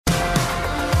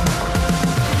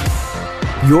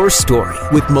Your Story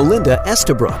with Melinda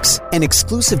Estabrooks, an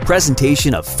exclusive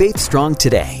presentation of Faith Strong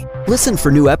Today. Listen for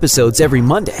new episodes every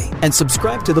Monday and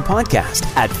subscribe to the podcast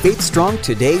at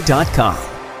faithstrongtoday.com.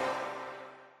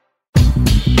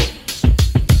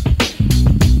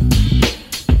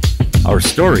 Our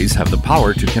stories have the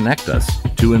power to connect us,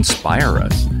 to inspire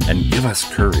us, and give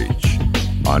us courage.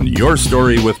 On Your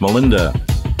Story with Melinda,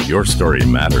 your story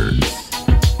matters.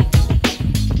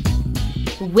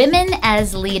 Women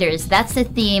as leaders. That's the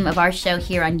theme of our show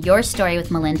here on Your Story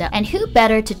with Melinda. And who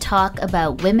better to talk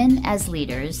about women as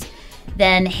leaders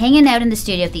than hanging out in the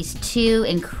studio with these two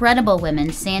incredible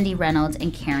women, Sandy Reynolds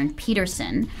and Karen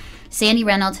Peterson. Sandy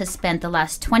Reynolds has spent the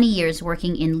last 20 years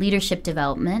working in leadership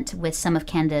development with some of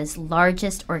Canada's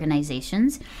largest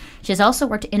organizations. She has also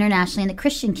worked internationally in the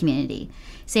Christian community.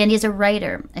 Sandy is a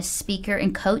writer, a speaker,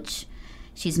 and coach.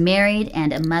 She's married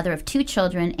and a mother of 2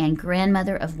 children and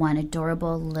grandmother of one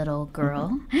adorable little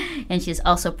girl. And she is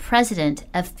also president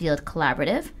of Field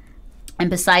Collaborative. And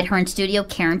beside her in studio,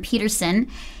 Karen Peterson.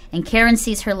 And Karen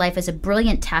sees her life as a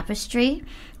brilliant tapestry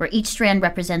where each strand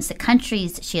represents the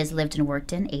countries she has lived and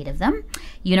worked in, 8 of them,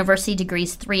 university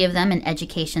degrees, 3 of them in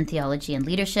education, theology, and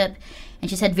leadership. And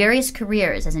she's had various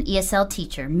careers as an ESL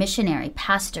teacher, missionary,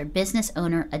 pastor, business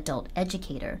owner, adult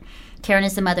educator. Karen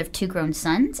is the mother of 2 grown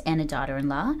sons and a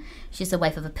daughter-in-law. She's the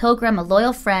wife of a pilgrim, a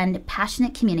loyal friend,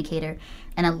 passionate communicator,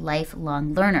 and a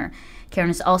lifelong learner. Karen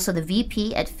is also the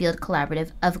VP at Field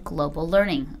Collaborative of Global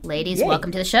Learning. Ladies, Yay.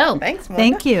 Welcome to the show. Thanks,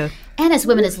 Melinda. Thank you. And as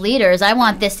women as leaders, I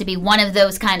want this to be one of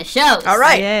those kind of shows. All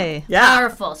right. Yay. Yeah.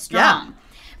 Powerful, strong.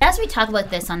 As we talk about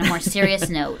this on a more serious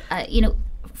note,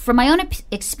 from my own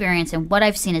experience and what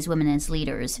I've seen as women as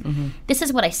leaders, this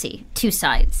is what I see, 2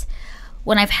 sides.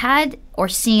 When I've had or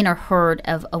seen or heard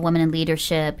of a woman in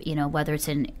leadership, whether it's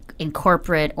in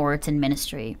corporate or it's in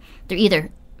ministry, they're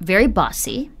either very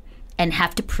bossy and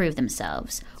have to prove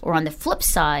themselves, or on the flip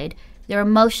side, they're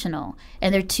emotional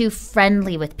and they're too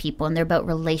friendly with people and they're about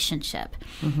relationship.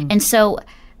 And so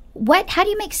how do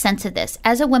you make sense of this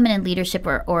as a woman in leadership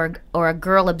or a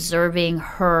girl observing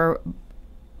her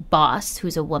boss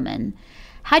who's a woman?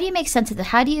 How do you make sense of that?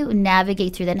 How do you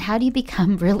navigate through that? And how do you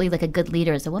become really like a good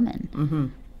leader as a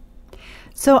woman?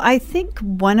 So I think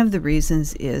one of the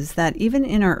reasons is that even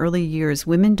in our early years,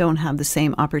 women don't have the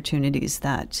same opportunities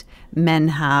that men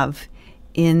have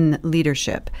in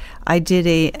leadership. I did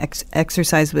a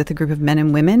exercise with a group of men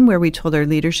and women where we told our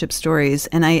leadership stories,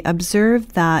 and I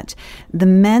observed that the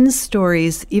men's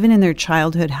stories, even in their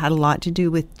childhood, had a lot to do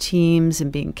with teams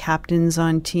and being captains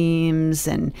on teams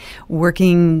and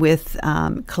working with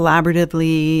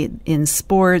collaboratively in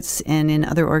sports and in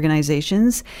other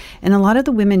organizations. And a lot of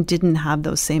the women didn't have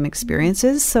those same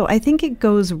experiences. So I think it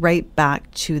goes right back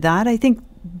to that. I think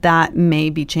that may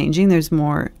be changing. There's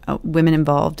more women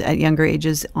involved at younger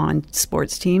ages on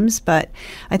sports teams, but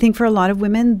I think for a lot of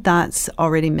women, that's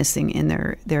already missing in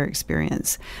their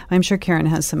experience. I'm sure Karen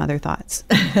has some other thoughts.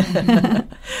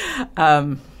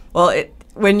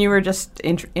 When you were just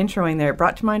introing there, it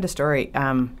brought to mind a story,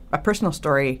 a personal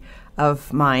story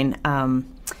of mine.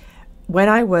 When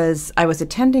I was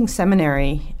attending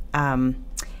seminary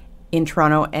in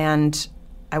Toronto, and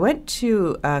I went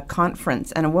to a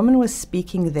conference, and a woman was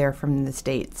speaking there from the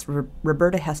States,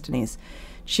 Roberta Hestenes.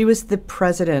 She was the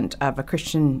president of a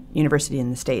Christian university in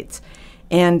the States.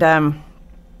 And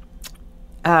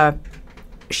as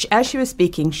she was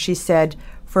speaking, she said,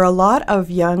 for a lot of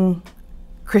young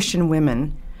Christian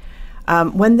women,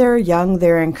 when they're young,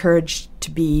 they're encouraged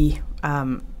to be,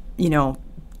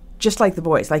 just like the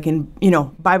boys, like in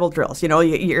Bible drills.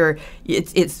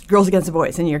 It's girls against the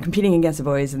boys, and you're competing against the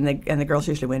boys, and the girls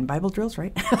usually win Bible drills,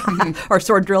 right? Or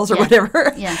sword drills, or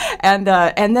whatever. Yeah. And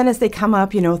then as they come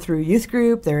up, through youth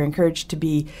group, they're encouraged to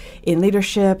be in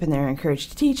leadership, and they're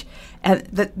encouraged to teach. And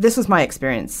this was my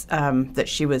experience that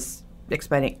she was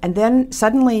explaining. And then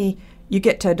suddenly you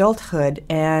get to adulthood,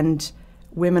 and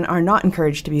women are not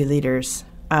encouraged to be leaders,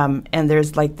 and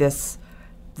there's like this.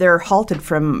 They're halted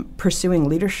from pursuing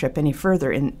leadership any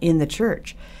further in the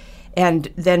church. And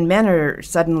then men are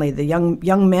suddenly, the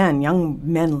young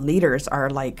men leaders are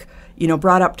like,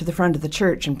 brought up to the front of the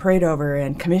church and prayed over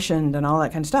and commissioned and all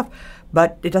that kind of stuff.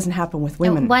 But it doesn't happen with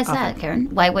women. Why is that,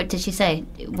 Karen? What did she say?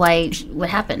 What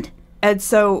happened? And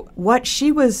so what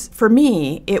she was, for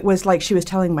me, it was like she was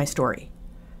telling my story.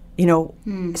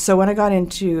 So when I got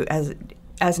into, as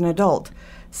an adult,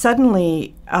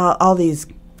 suddenly all these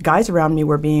guys around me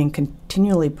were being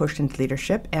continually pushed into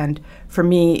leadership, and for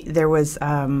me, there was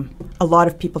a lot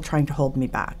of people trying to hold me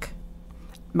back.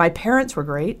 My parents were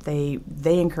great. They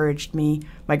encouraged me.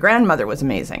 My grandmother was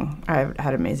amazing. I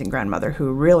had an amazing grandmother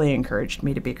who really encouraged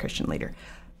me to be a Christian leader.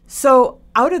 So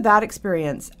out of that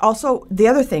experience, also the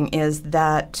other thing is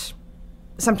that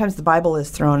sometimes the Bible is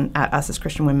thrown at us as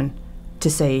Christian women to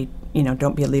say,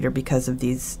 don't be a leader because of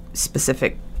these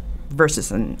specific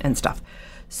verses and stuff.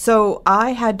 So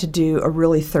I had to do a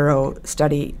really thorough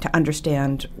study to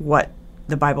understand what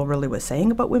the Bible really was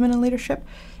saying about women in leadership.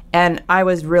 And I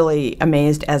was really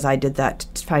amazed as I did that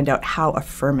to find out how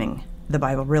affirming the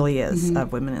Bible really is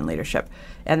of women in leadership.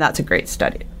 And that's a great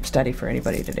study for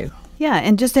anybody to do. Yeah,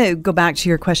 and just to go back to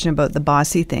your question about the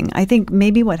bossy thing, I think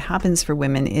maybe what happens for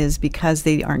women is because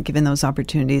they aren't given those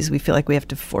opportunities, we feel like we have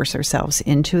to force ourselves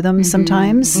into them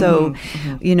sometimes. So,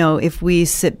 if we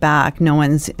sit back, no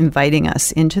one's inviting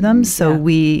us into them. So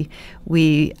we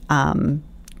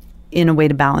in a way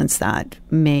to balance that,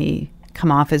 may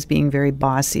come off as being very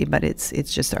bossy, but it's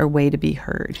just our way to be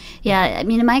heard. Yeah, I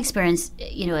mean, in my experience,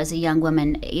 as a young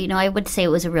woman, I would say it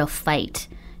was a real fight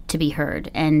to be heard.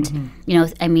 And,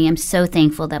 I'm so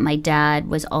thankful that my dad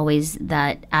was always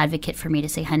that advocate for me to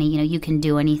say, honey, you can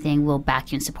do anything, we'll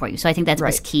back you and support you. So I think that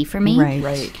was key for me.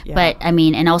 Right. Yeah. But,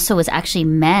 and also it was actually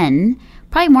men,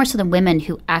 probably more so than women,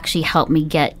 who actually helped me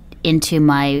get into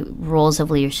my roles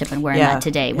of leadership and where I'm at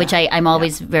today, which I'm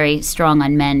always very strong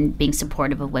on men being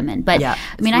supportive of women. But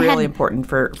it's really important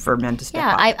for men to step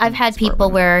up. I've had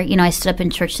people where, I stood up in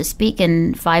church to speak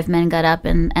and 5 men got up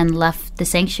and left the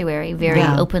sanctuary very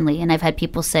openly. And I've had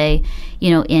people say,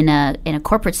 in a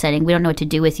corporate setting, we don't know what to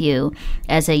do with you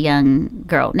as a young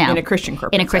girl. Now, in a Christian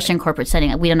corporate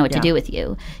setting, we don't know what to do with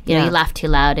you. You laugh too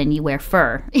loud and you wear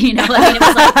fur. It was like,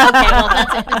 okay, well,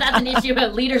 that's an issue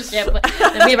about leadership.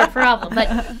 Then we have a problem. But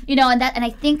and I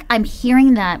think I'm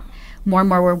hearing that more and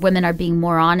more, where women are being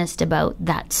more honest about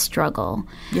that struggle.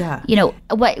 Yeah.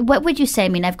 What would you say? I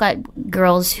mean, I've got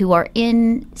girls who are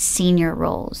in senior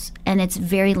roles, and it's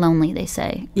very lonely, they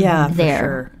say. Yeah,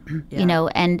 there. For sure. Yeah.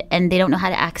 And they don't know how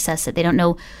to access it. They don't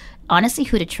know, honestly,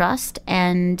 who to trust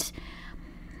and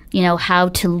how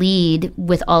to lead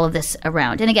with all of this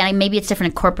around. And again, maybe it's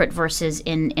different in corporate versus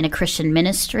in a Christian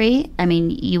ministry. I mean,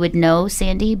 you would know,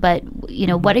 Sandy, but,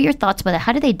 what are your thoughts about that?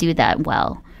 How do they do that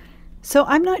well? So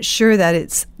I'm not sure that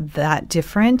it's that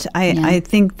different. I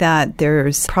think that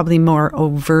there's probably more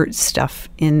overt stuff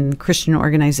in Christian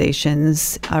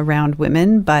organizations around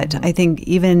women, but I think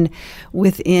even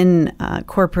within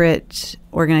corporate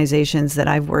organizations that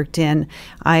I've worked in,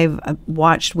 I've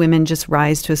watched women just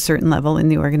rise to a certain level in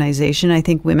the organization. I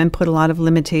think women put a lot of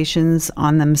limitations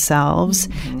on themselves.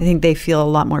 I think they feel a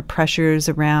lot more pressures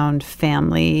around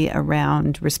family,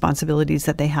 around responsibilities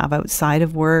that they have outside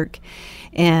of work.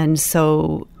 And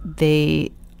so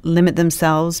they limit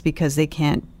themselves because they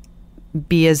can't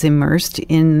be as immersed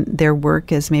in their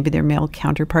work as maybe their male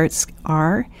counterparts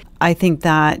are. I think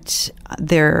that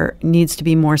there needs to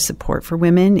be more support for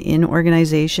women in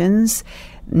organizations,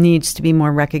 needs to be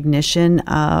more recognition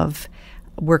of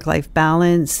work-life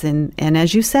balance. And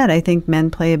as you said, I think men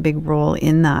play a big role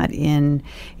in that, in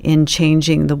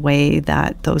changing the way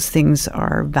that those things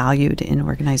are valued in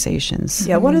organizations.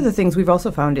 Yeah, one of the things we've also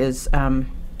found is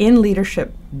in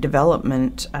leadership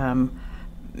development,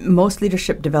 most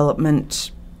leadership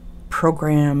development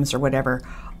programs or whatever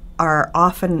are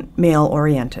often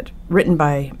male-oriented, written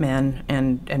by men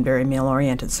and very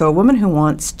male-oriented. So a woman who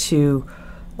wants to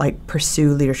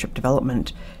pursue leadership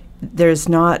development, there's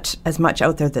not as much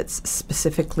out there that's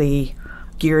specifically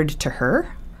geared to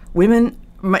her. Women,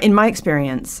 in my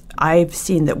experience, I've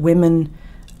seen that women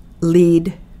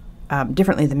lead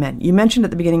differently than men. You mentioned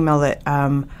at the beginning, Mel, that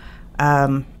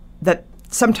that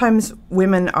sometimes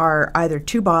women are either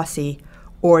too bossy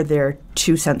or they're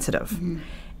too sensitive.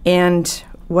 And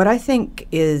what I think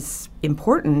is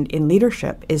important in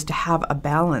leadership is to have a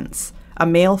balance, a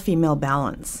male-female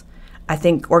balance. I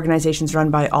think organizations run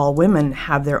by all women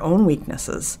have their own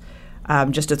weaknesses,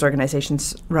 just as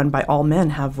organizations run by all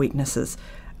men have weaknesses.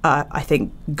 I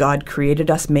think God created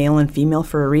us male and female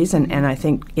for a reason, and I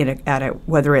think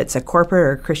whether it's a corporate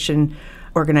or a Christian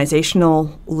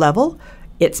organizational level,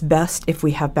 it's best if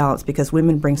we have balance, because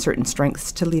women bring certain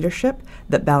strengths to leadership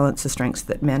that balance the strengths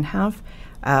that men have.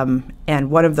 And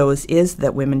one of those is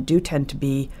that women do tend to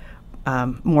be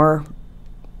more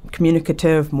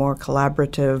communicative, more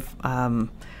collaborative,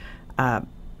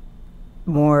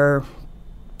 more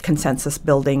consensus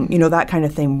building, that kind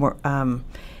of thing.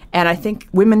 And I think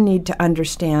women need to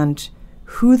understand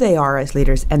who they are as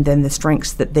leaders and then the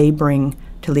strengths that they bring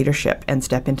to leadership and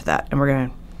step into that. And we're going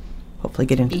to hopefully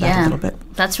get into that a little bit.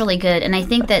 That's really good. And I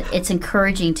think that it's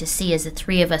encouraging to see, as the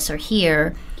three of us are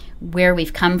here, where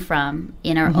we've come from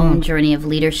in our own journey of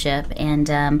leadership. And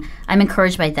I'm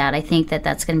encouraged by that. I think that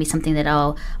that's going to be something that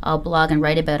I'll blog and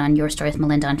write about on Your Story with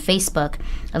Melinda on Facebook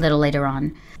a little later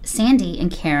on. Sandy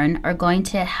and Karen are going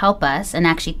to help us and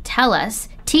actually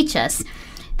teach us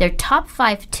their top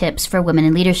 5 tips for women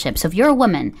in leadership. So if you're a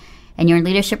woman and you're in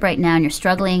leadership right now and you're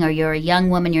struggling, or you're a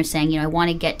young woman, you're saying, I want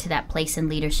to get to that place in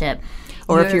leadership.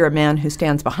 Or if you're a man who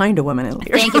stands behind a woman in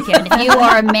leadership. Thank you, Karen. If you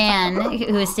are a man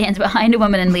who stands behind a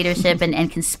woman in leadership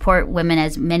and can support women,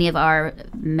 as many of our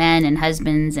men and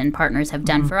husbands and partners have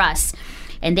done for us.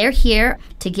 And they're here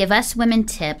to give us women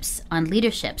tips on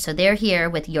leadership. So they're here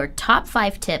with your top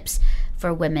 5 tips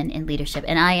for women in leadership.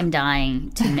 And I am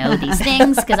dying to know these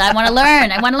things because I want to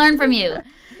learn. I want to learn from you.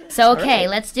 So, okay,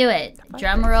 let's do it.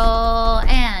 Drum roll.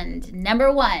 And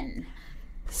number 1.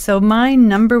 So my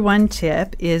number 1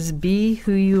 tip is be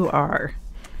who you are.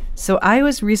 So I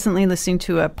was recently listening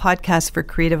to a podcast for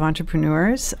creative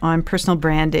entrepreneurs on personal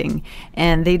branding,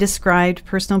 and they described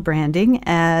personal branding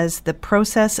as the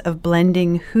process of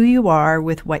blending who you are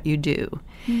with what you do.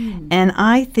 And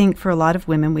I think for a lot of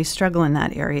women, we struggle in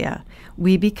that area.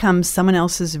 We become someone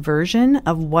else's version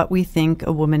of what we think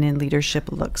a woman in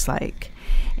leadership looks like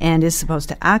and is supposed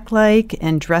to act like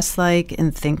and dress like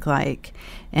and think like.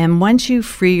 And once you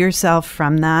free yourself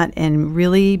from that and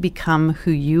really become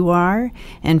who you are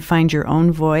and find your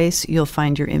own voice, you'll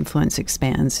find your influence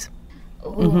expands.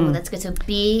 Ooh, that's good. So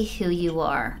be who you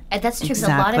are. And that's true, because a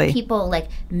lot of people like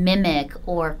mimic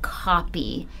or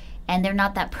copy, and they're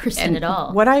not that person at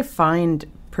all. What I find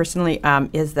personally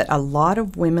is that a lot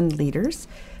of women leaders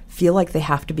feel like they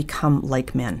have to become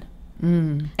like men.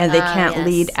 And they can't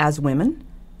lead as women.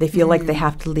 They feel like they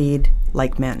have to lead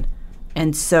like men.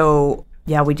 And so,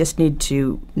 yeah, we just need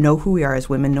to know who we are as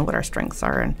women, know what our strengths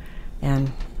are,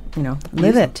 and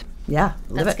live it. Yeah,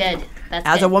 live That's it. good. That's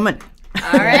as good. a woman.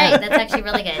 All right, that's actually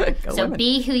really good. So women.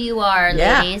 be who you are,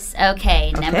 ladies.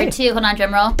 Okay, number 2. Hold on,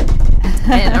 drum roll.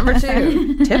 Okay, number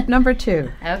 2. Tip number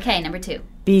 2. Okay, number 2.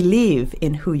 Believe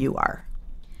in who you are.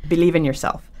 Believe in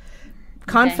yourself.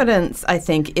 Confidence, I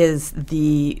think, is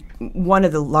one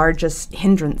of the largest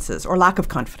hindrances, or lack of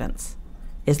confidence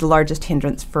is the largest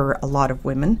hindrance for a lot of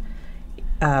women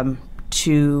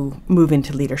to move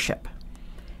into leadership.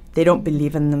 They don't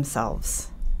believe in themselves.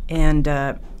 And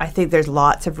I think there's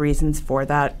lots of reasons for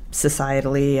that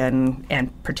societally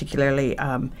and particularly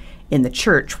in the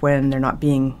church when they're not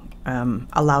being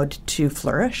allowed to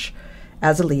flourish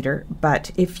as a leader.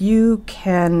 But if you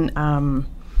can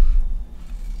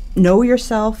know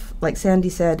yourself, like Sandy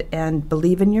said, and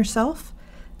believe in yourself,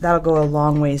 that'll go a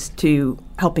long ways to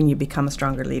helping you become a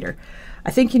stronger leader.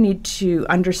 I think you need to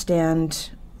understand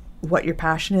what your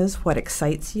passion is, what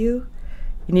excites you.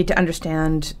 You need to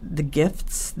understand the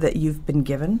gifts that you've been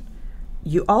given.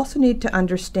 You also need to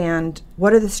understand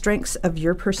what are the strengths of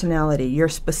your personality, your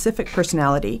specific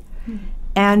personality,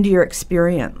 and your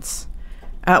experience.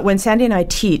 When Sandy and I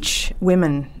teach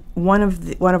women, one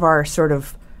of our sort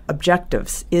of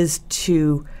objectives is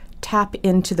to tap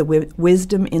into the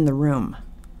wisdom in the room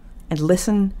and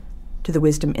listen to the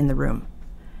wisdom in the room.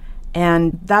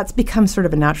 And that's become sort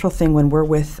of a natural thing when we're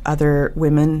with other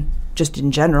women, just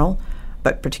in general,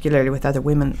 but particularly with other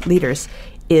women leaders,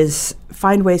 is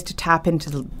find ways to tap into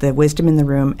the wisdom in the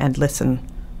room and listen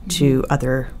to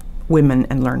other women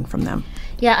and learn from them.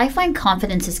 Yeah, I find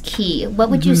confidence is key.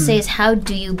 What would you say is, how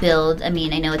do you build, I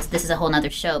mean, I know this is a whole nother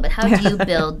show, but how do you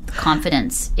build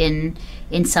confidence in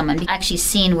someone? I've actually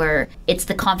seen where it's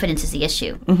the confidence is the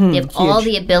issue. They have all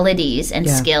the abilities and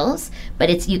skills,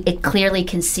 but it clearly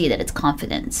can see that it's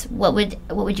confidence. What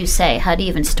would you say? How do you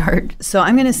even start? So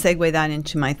I'm going to segue that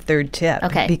into my 3rd tip.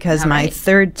 Okay. Because my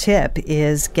 3rd tip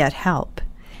is get help.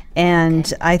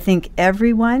 And I think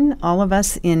everyone, all of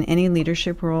us in any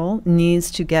leadership role, needs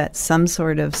to get some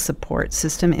sort of support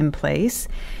system in place.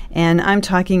 And I'm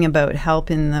talking about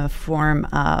help in the form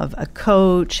of a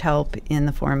coach, help in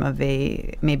the form of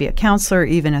maybe a counselor,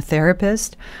 even a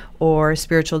therapist, or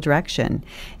spiritual direction.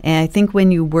 And I think when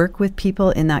you work with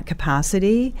people in that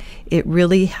capacity, it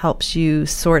really helps you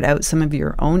sort out some of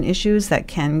your own issues that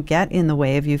can get in the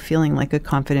way of you feeling like a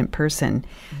confident person.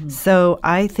 So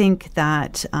I think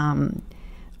that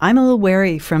I'm a little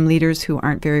wary from leaders who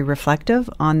aren't very reflective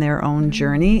on their own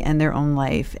journey and their own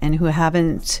life, and who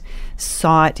haven't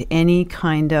sought any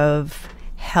kind of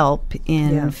help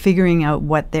in figuring out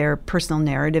what their personal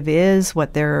narrative is,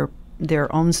 what their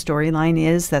own storyline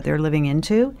is that they're living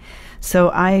into. So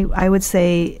I would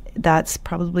say that's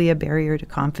probably a barrier to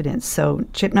confidence. So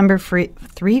tip number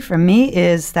 3 from me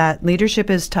is that leadership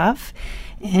is tough,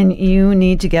 and you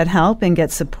need to get help and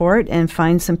get support and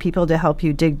find some people to help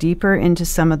you dig deeper into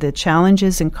some of the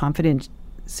challenges and confidence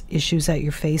issues that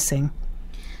you're facing.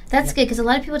 That's good, because a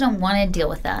lot of people don't want to deal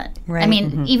with that. Right. I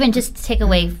mean, even just to take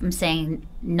away from saying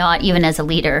not even as a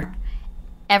leader,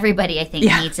 everybody, I think,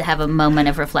 needs to have a moment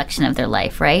of reflection of their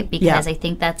life, right? Because I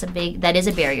think that is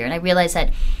a barrier. And I realize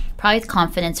that probably with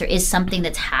confidence, there is something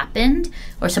that's happened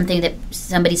or something that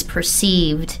somebody's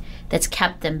perceived that's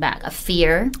kept them back, a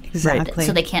fear. Exactly.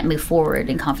 So they can't move forward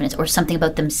in confidence, or something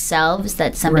about themselves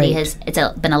that somebody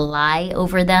been a lie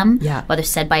over them, whether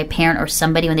said by a parent or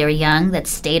somebody when they were young that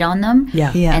stayed on them.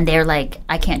 Yeah. And they're like,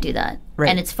 I can't do that. Right.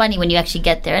 And it's funny when you actually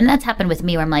get there. And that's happened with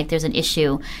me where I'm like, there's an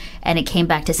issue. And it came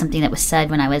back to something that was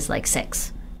said when I was like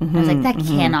 6. I was like, that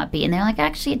cannot be. And they're like,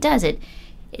 actually, it does. It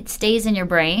stays in your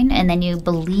brain, and then you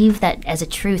believe that as a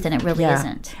truth, and it really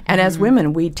isn't. And as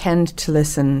women, we tend to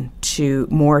listen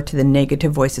more to the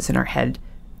negative voices in our head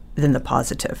than the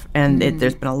positive. And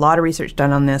there's been a lot of research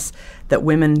done on this, that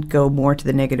women go more to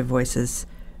the negative voices,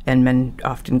 and men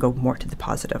often go more to the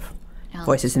positive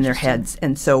voices in their heads.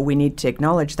 And so we need to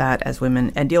acknowledge that as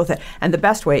women and deal with it. And the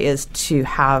best way is to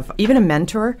have even a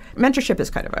mentor. Mentorship is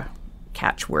kind of a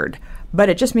catchword, but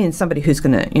it just means somebody who's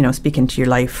going to, speak into your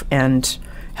life and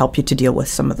help you to deal with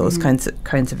some of those kinds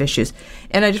of issues.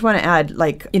 And I just want to add,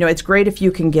 it's great if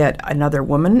you can get another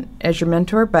woman as your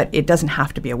mentor, but it doesn't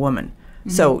have to be a woman.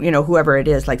 So, whoever it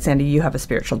is, like Sandy, you have a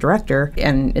spiritual director,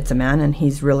 and it's a man, and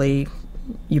he's really,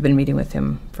 you've been meeting with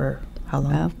him for how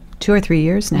long? 2 or 3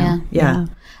 years now. Yeah.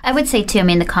 I would say, too,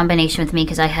 the combination with me,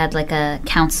 because I had like a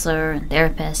counselor and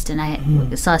therapist, and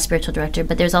I saw a spiritual director,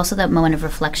 but there's also that moment of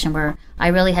reflection where I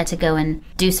really had to go and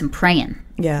do some praying.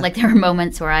 Yeah. Like, there were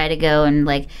moments where I had to go and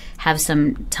have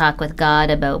some talk with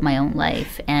God about my own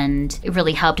life, and it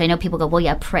really helped. I know people go, well,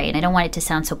 yeah, pray, and I don't want it to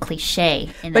sound so cliche.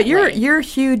 But you're a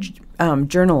huge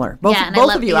journaler.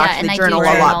 Both of you actually journal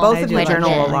a lot. Both of you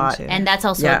journal a lot. And that's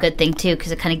also a good thing, too,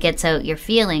 because it kind of gets out your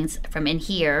feelings from in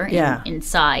here,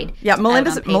 inside. Yeah,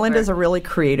 Melinda's a really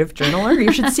creative journaler.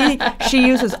 You should see, she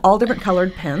uses all different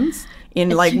colored pens.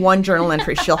 In one journal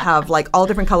entry, she'll have all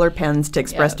different colored pens to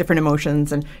express different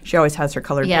emotions, and she always has her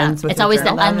colored pens with her. It's always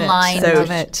journal. the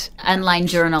unlined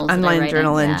journals. Unlined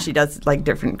journal, and she does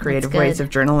different creative ways of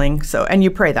journaling. So, and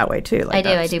you pray that way too. I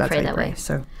do pray that way.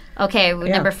 So, okay,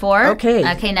 number 4.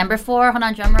 Okay, number 4. Hold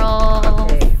on, drum roll.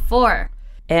 Okay. 4.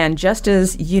 And just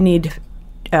as you need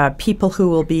people who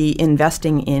will be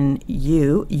investing in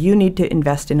you, you need to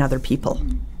invest in other people.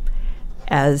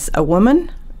 As a woman,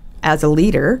 as a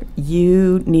leader,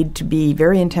 you need to be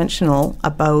very intentional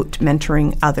about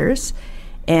mentoring others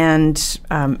and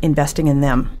investing in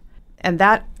them. And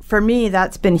that, for me,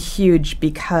 that's been huge,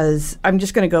 because I'm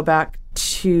just going to go back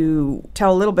to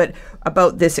tell a little bit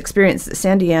about this experience that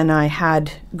Sandy and I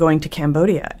had going to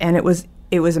Cambodia. And it was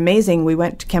amazing. We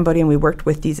went to Cambodia and we worked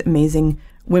with these amazing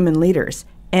women leaders.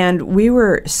 And we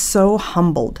were so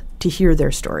humbled to hear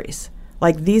their stories.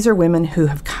 These are women who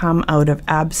have come out of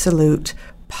absolute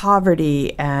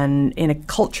poverty and in a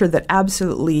culture that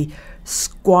absolutely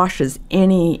squashes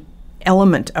any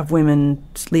element of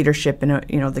women's leadership and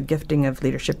the gifting of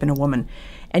leadership in a woman,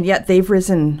 and yet they've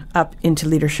risen up into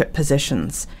leadership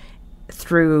positions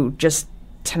through just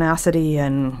tenacity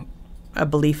and a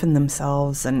belief in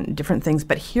themselves and different things.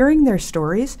 But hearing their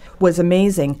stories was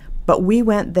amazing. But we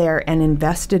went there and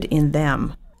invested in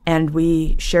them, and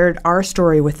we shared our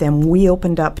story with them. We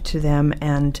opened up to them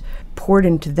and poured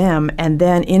into them, and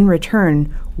then in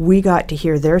return, we got to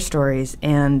hear their stories,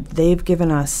 and they've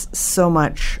given us so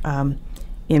much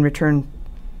in return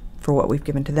for what we've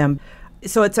given to them.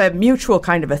 So it's a mutual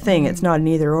kind of a thing. It's not an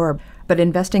either or, but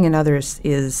investing in others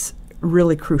is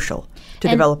really crucial to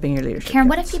developing your leadership. Karen,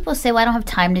 what if people say, well, I don't have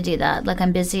time to do that?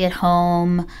 I'm busy at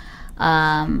home.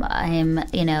 I'm,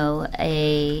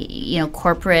 a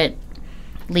corporate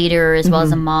leader as well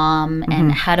as a mom,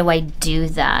 and how do I do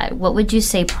that? What would you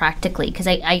say practically? Because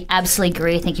I absolutely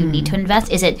agree. I think you need to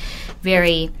invest. Is it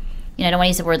very, I don't want to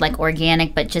use the word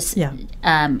organic, but just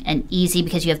and easy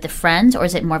because you have the friends, or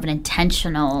is it more of an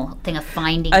intentional thing of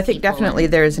finding I think definitely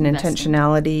there's an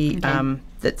intentionality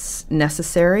that's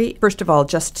necessary. First of all,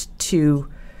 just to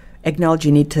acknowledge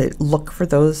you need to look for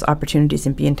those opportunities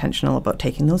and be intentional about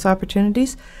taking those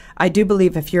opportunities. I do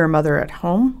believe if you're a mother at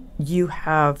home, you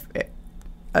have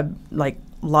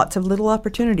lots of little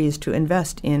opportunities to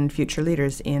invest in future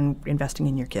leaders, in investing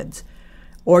in your kids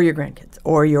or your grandkids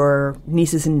or your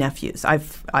nieces and nephews.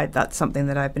 That's something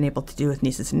that I've been able to do with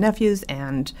nieces and nephews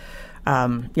and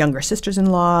younger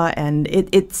sisters-in-law, and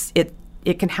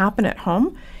it can happen at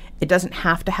home. It doesn't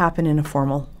have to happen in a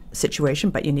formal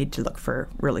situation, but you need to look for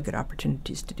really good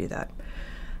opportunities to do that.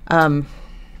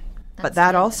 But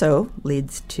that also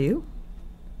leads to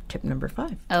tip number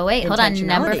 5. Oh, wait, hold on.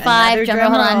 Number 5. Hold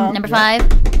on. Number 5.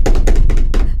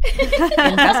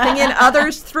 Investing in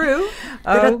others through.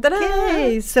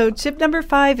 Okay, so tip number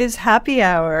 5 is happy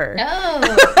hour.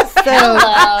 Oh,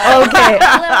 So, okay,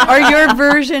 or your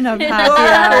version of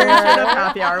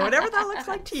happy hour. Whatever that looks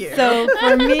like to you. So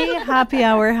for me, happy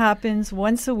hour happens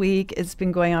once a week. It's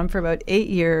been going on for about 8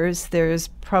 years. There's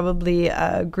probably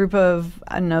a group of,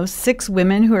 6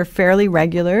 women who are fairly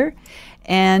regular.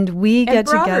 And we get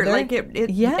broader, together.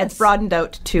 It's broadened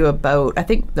out to about, I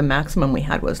think the maximum we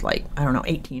had was 18 or something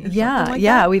like that.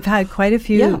 Yeah, we've had quite a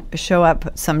few show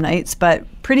up some nights, but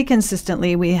pretty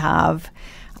consistently we have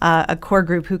a core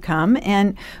group who come,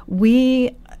 and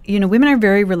women are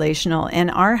very relational,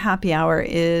 and our happy hour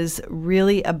is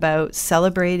really about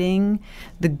celebrating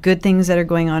the good things that are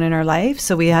going on in our life.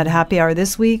 So we had happy hour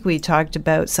this week. We talked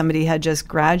about somebody had just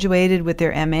graduated with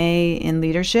their MA in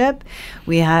leadership.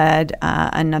 We had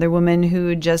another woman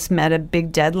who just met a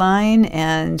big deadline,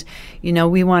 and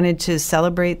we wanted to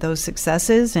celebrate those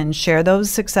successes and share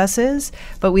those successes.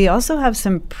 But we also have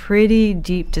some pretty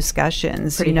deep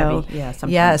discussions. Pretty heavy. Yeah,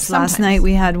 sometimes. Yes, last night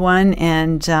we had one,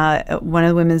 and one of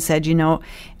the women said,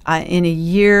 in a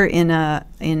year in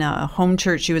a home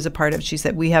church she was a part of, she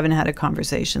said, we haven't had a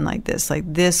conversation like this. Like,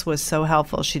 this was so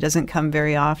helpful. She doesn't come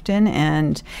very often,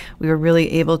 and we were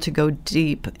really able to go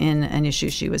deep in an issue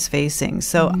she was facing.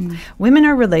 So women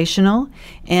are relational,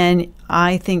 and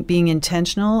I think being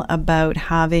intentional about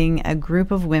having a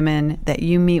group of women that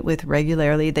you meet with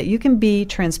regularly, that you can be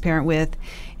transparent with,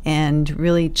 and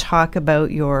really talk about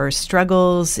your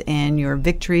struggles and your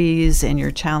victories and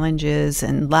your challenges,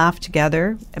 and laugh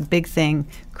together, a big thing,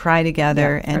 cry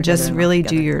together, and just really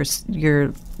do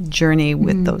your journey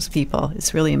with those people.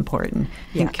 It's really important.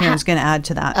 I think Karen's going to add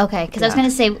to that. Okay, because I was going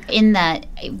to say, in that,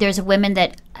 there's women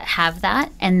that have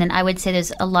that, and then I would say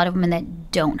there's a lot of women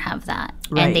that don't have that,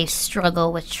 and they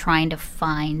struggle with trying to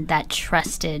find that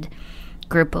trusted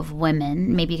group of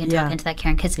women. Maybe you can talk into that,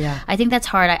 Karen, because I think that's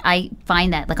hard. I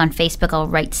find that, like, on Facebook, I'll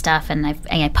write stuff and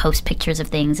I post pictures of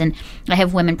things, and I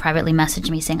have women privately message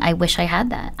me saying, I wish I had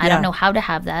that. I don't know how to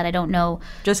have that. I don't know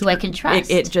who I can trust.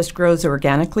 It just grows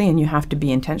organically, and you have to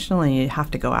be intentional, and you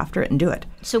have to go after it and do it.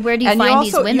 So where do you find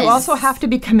these women? You also have to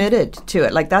be committed to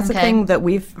it. Like, that's the thing that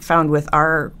we've found with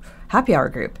our happy hour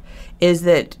group, is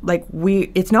that, like,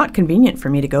 it's not convenient for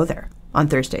me to go there on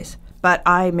Thursdays, but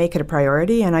I make it a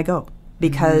priority and I go.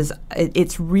 Because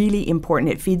it's really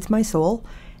important. It feeds my soul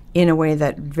in a way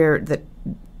that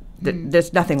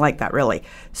there's nothing like that, really.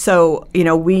 So,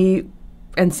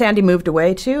 and Sandy moved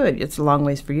away too. It's a long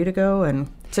ways for you to go,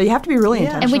 and so you have to be really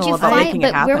intentional about making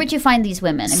it happen. Where would you find these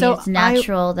women? I mean, it's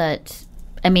natural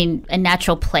a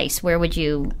natural place. Where would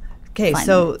you? Okay,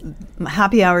 so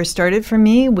happy hour started for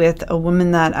me with a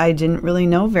woman that I didn't really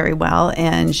know very well,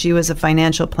 and she was a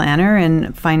financial planner,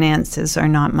 and finances are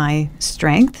not my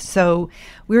strength. So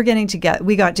we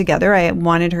got together. I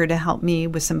wanted her to help me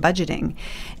with some budgeting,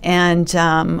 and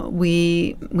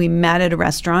we met at a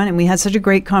restaurant, and we had such a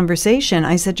great conversation.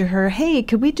 I said to her, "Hey,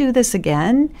 could we do this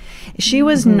again?" She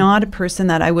was not a person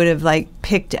that I would have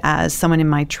picked as someone in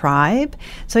my tribe.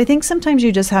 So I think sometimes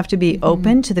you just have to be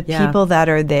open to the people that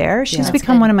are there. She's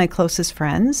become one of my closest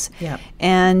friends,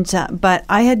 and but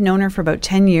I had known her for about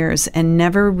 10 years and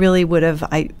never really would have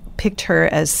picked her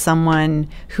as someone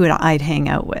who I'd hang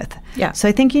out with. Yeah. So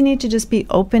I think you need to just be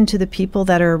open to the people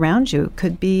that are around you.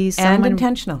 Could be someone... And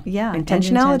intentional. Yeah.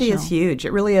 Intentionality is huge.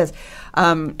 It really is.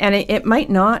 And it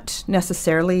might not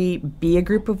necessarily be a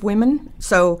group of women.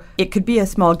 So it could be a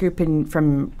small group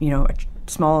from a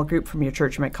small group from your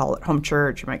church. You might call it home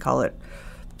church. You might call it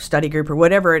study group or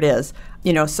whatever it is.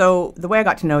 So the way I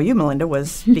got to know you, Melinda,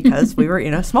 was because we were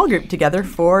in a small group together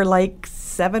for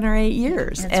 7 or 8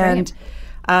 years. That's right.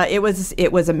 It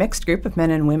was a mixed group of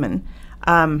men and women.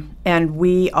 And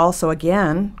we also,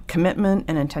 again, commitment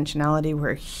and intentionality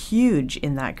were huge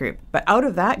in that group. But out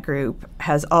of that group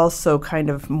has also kind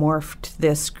of morphed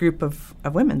this group of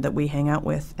women that we hang out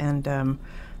with, and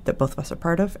that both of us are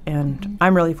part of. And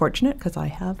I'm really fortunate because I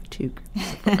have 2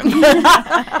 groups of women.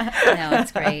 No,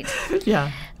 it's great.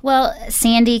 Yeah. Well,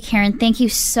 Sandy, Karen, thank you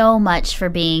so much for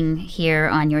being here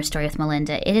on Your Story with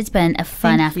Melinda. It has been a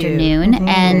fun afternoon,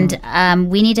 and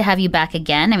we need to have you back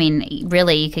again. I mean,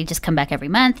 really, you could just come back every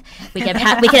month. We could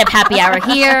have happy hour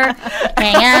here,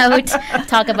 hang out,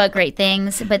 talk about great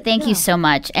things. But thank you so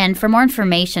much. And for more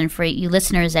information for you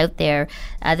listeners out there,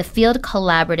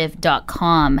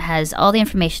 thefieldcollaborative.com has all the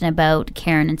information about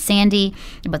Karen and Sandy,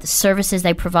 about the services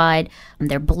they provide,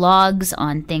 their blogs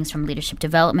on things from leadership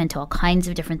development to all kinds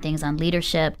of different things on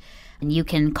leadership. And you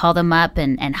can call them up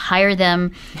and hire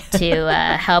them to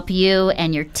help you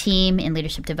and your team in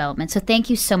leadership development. So thank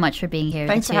you so much for being here.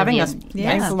 Thanks for having us.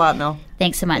 Yeah. Thanks a lot, Mel.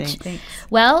 Thanks so much. Thanks.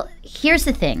 Well, here's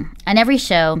the thing. On every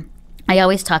show, I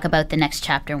always talk about the next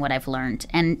chapter and what I've learned.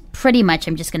 And pretty much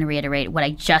I'm just going to reiterate what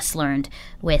I just learned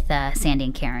with Sandy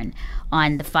and Karen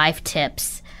on the 5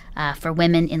 tips for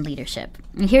women in leadership.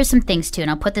 And here's some things too,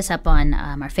 and I'll put this up on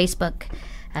our Facebook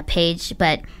page,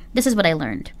 but this is what I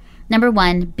learned. Number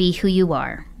 1, be who you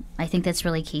are. I think that's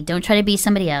really key. Don't try to be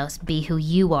somebody else. Be who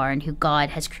you are and who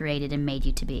God has created and made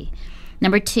you to be.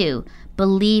 Number 2,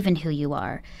 believe in who you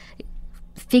are.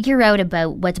 Figure out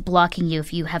about what's blocking you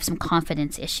if you have some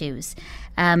confidence issues.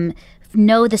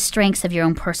 Know the strengths of your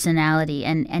own personality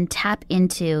and tap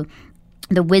into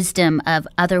the wisdom of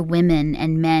other women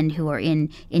and men who are in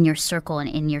your circle and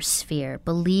in your sphere.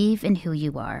 Believe in who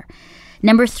you are.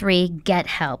 Number 3, get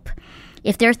help.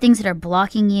 If there are things that are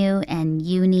blocking you and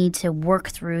you need to work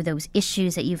through those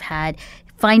issues that you've had,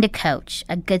 find a coach,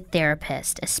 a good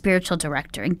therapist, a spiritual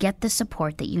director, and get the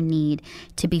support that you need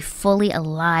to be fully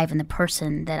alive in the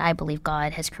person that I believe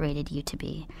God has created you to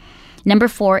be. Number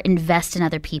 4, invest in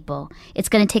other people. It's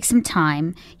going to take some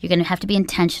time. You're going to have to be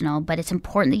intentional, but it's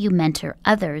important that you mentor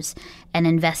others and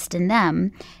invest in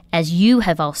them as you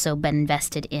have also been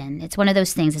invested in. It's one of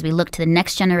those things as we look to the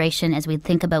next generation, as we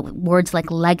think about words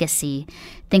like legacy,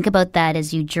 think about that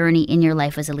as you journey in your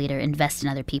life as a leader, invest in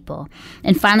other people.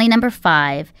 And finally, number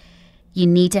 5, you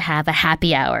need to have a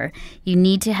happy hour. You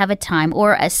need to have a time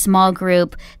or a small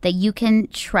group that you can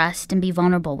trust and be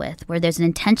vulnerable with, where there's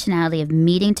an intentionality of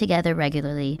meeting together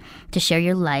regularly to share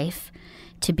your life,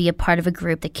 to be a part of a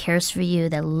group that cares for you,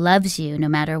 that loves you no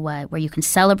matter what, where you can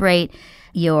celebrate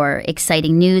your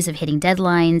exciting news of hitting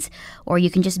deadlines, or you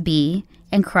can just be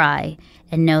and cry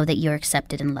and know that you're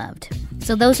accepted and loved.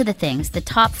 So those are the things, the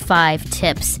top 5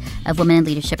 tips of women in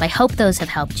leadership. I hope those have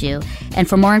helped you. And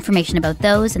for more information about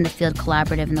those and the Field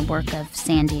Collaborative and the work of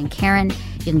Sandy and Karen,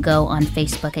 you can go on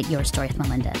Facebook at Your Story with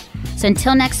Melinda. So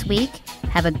until next week,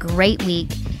 have a great week.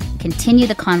 Continue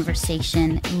the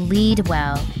conversation, lead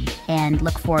well, and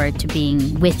look forward to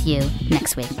being with you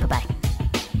next week. Bye-bye.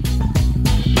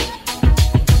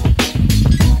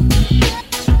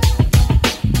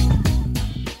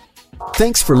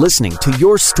 Thanks for listening to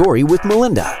Your Story with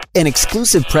Melinda, an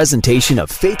exclusive presentation of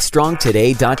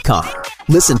faithstrongtoday.com.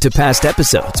 Listen to past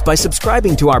episodes by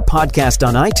subscribing to our podcast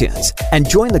on iTunes and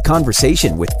join the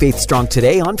conversation with Faith Strong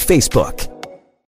Today on Facebook.